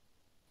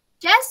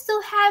 Just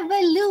to have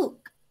a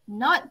look,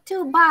 not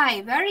to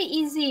buy. Very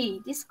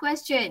easy, this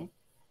question.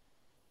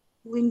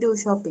 Window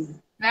shopping.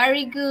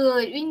 Very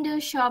good, window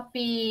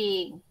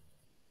shopping.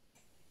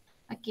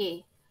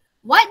 Okay.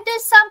 What do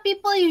some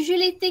people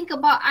usually think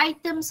about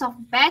items of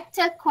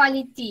better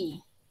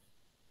quality?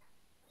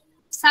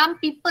 Some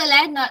people,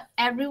 not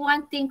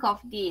everyone think of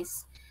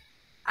this.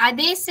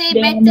 They say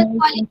better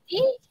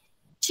quality,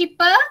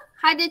 cheaper,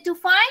 harder to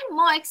find,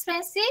 more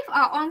expensive,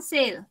 or on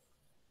sale?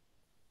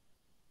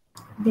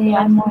 They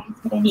are more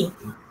expensive.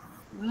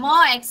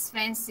 More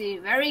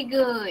expensive. Very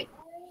good.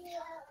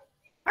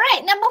 All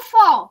right, number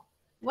 4.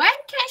 When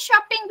can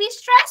shopping be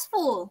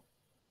stressful?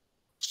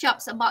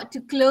 shops about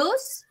to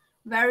close,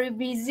 very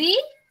busy,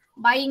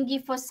 buying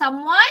gift for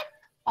someone,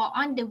 or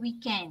on the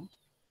weekend?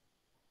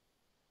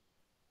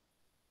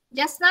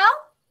 Just now?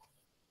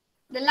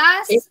 The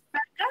last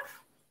paragraph?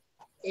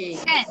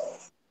 Kan?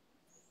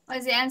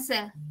 What's the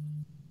answer?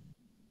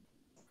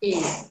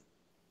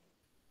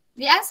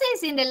 The answer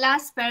is in the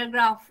last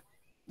paragraph.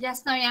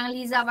 Just now yang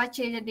Liza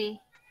baca tadi.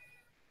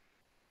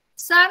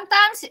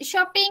 Sometimes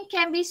shopping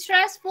can be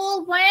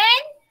stressful when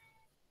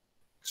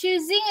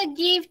choosing a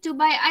gift to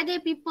buy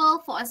other people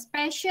for a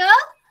special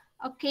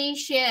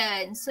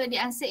occasion. So the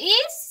answer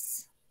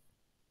is?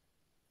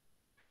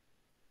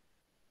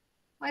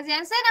 What's the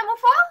answer, number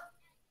 4?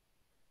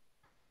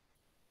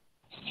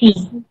 C.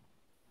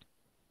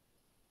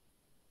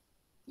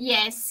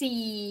 Yes,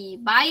 C.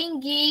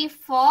 Buying gift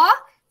for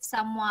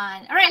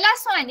someone. Alright,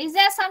 last one. Is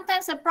there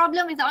sometimes a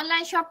problem with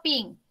online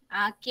shopping?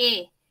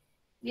 Okay.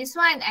 This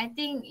one, I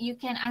think you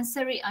can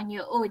answer it on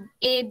your own.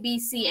 A, B,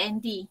 C,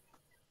 and D.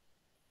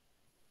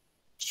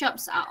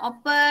 Shops are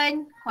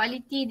open,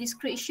 quality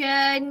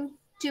description,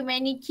 too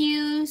many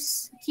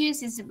queues.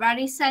 Queues is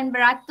barisan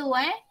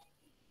beratur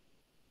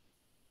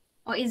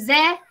Or is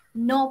there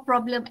no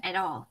problem at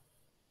all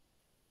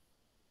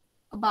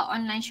about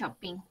online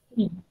shopping?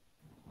 B.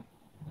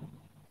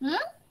 Hmm?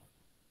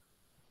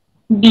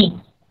 B.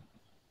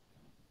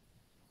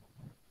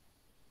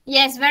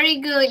 Yes, very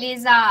good,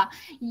 Liza.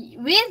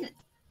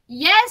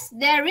 Yes,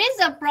 there is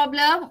a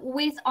problem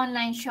with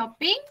online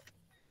shopping,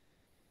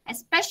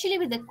 especially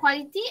with the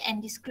quality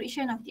and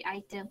description of the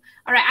item.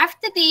 All right,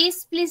 after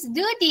this, please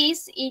do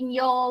this in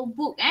your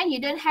book. You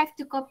don't have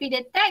to copy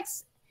the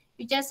text.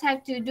 You just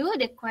have to do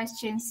the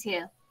questions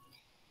here.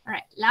 All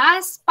right,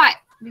 last part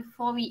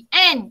before we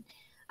end.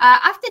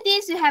 After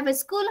this, you have a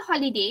school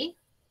holiday.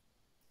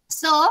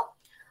 So,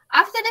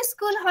 after the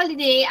school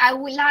holiday, I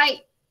would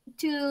like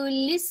to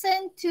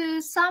listen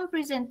to some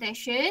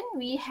presentation.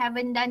 We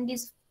haven't done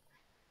this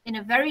in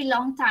a very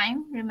long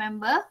time,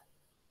 remember?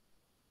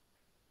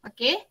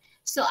 Okay,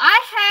 so I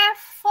have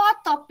 4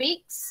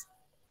 topics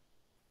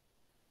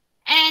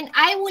and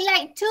I would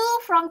like 2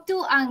 from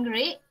 2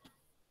 Anggrek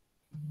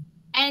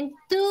and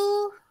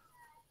 2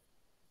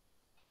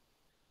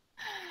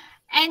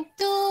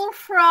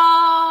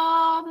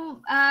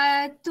 from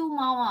 2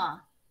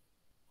 Mawar.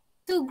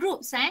 2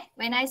 groups,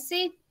 When I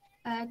say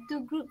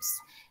 2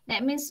 groups,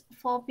 that means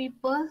 4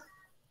 people.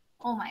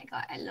 Oh my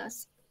God, I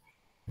lost.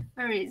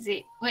 Where is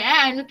it? Wait,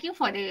 I'm looking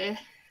for the...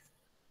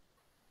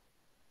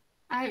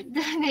 I've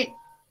done it.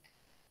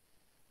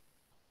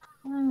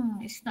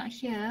 It's not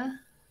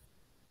here.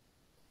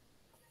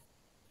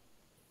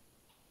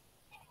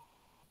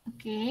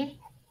 Okay.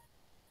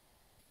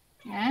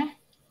 Yeah.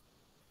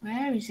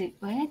 Where is it?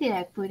 Where did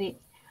I put it?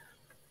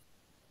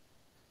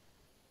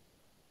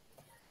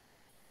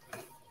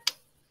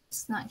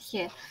 It's not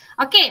here.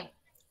 Okay.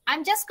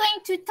 I'm just going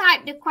to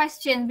type the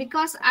question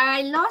because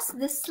I lost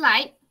the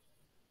slide.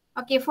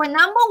 Okay, for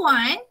number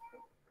 1,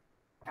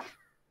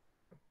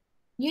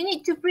 you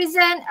need to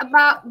present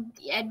about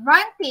the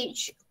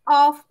advantage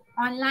of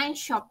online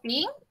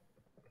shopping.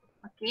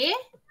 Okay.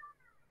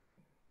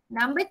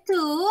 Number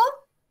 2,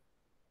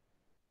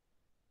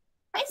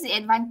 what is the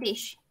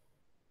advantage?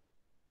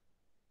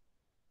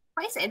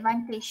 What is the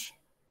advantage?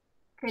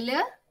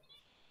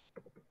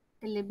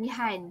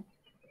 Kelebihan.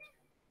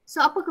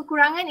 So, apa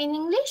kekurangan in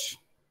English?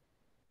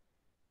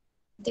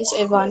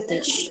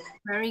 Disadvantage.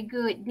 Very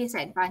good,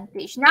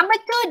 disadvantage. Number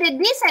 2, the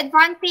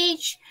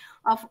disadvantage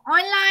of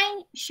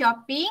online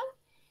shopping.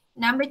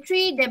 Number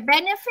 3, the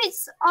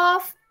benefits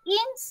of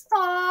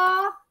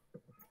in-store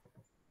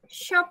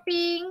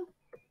shopping.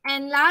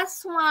 And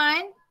last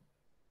one,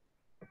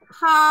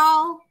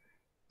 how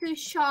to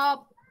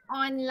shop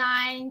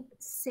online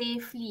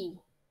safely.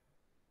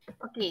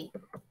 Okay,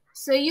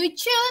 so you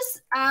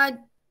choose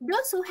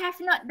those who have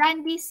not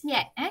done this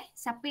yet.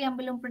 Siapa yang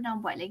belum pernah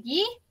buat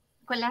lagi?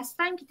 Because last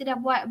time kita dah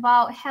buat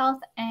about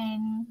health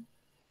and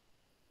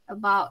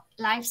about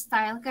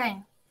lifestyle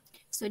kan.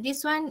 So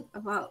this one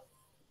about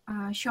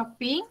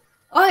shopping.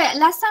 Oh yeah,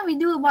 last time we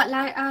do about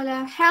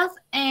health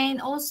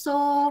and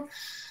also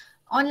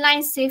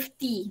online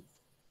safety.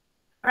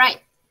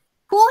 Right.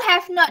 Who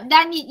have not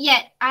done it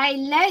yet? I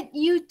let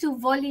you to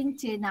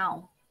volunteer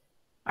now.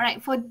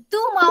 Alright, for 2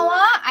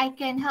 Mawar, I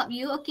can help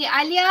you. Okay,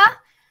 Alia,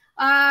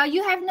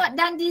 you have not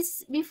done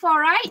this before,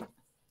 right?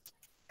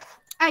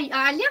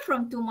 Alia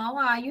from 2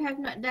 Mawar, you have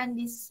not done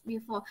this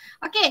before.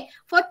 Okay,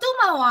 for 2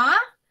 Mawar,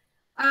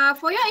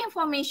 for your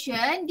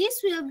information,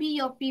 this will be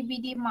your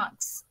PBD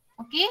marks.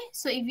 Okay,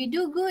 so if you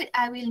do good,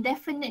 I will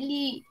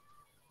definitely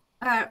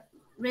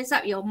raise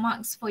up your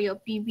marks for your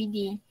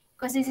PBD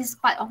because this is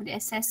part of the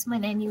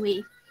assessment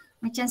anyway.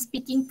 Macam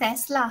speaking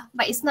test lah,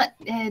 but it's not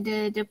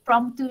the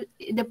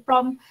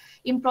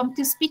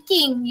impromptu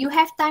speaking. You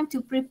have time to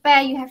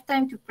prepare, you have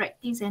time to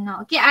practice and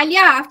all. Okay,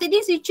 Alia, after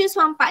this you choose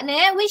one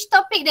partner. Which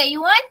topic that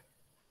you want?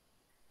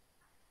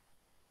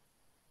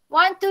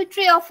 1, 2,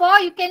 3 or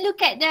 4. You can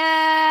look at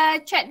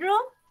the chat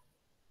room.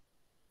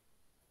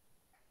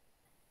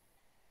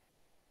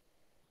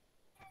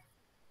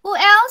 Who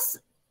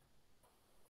else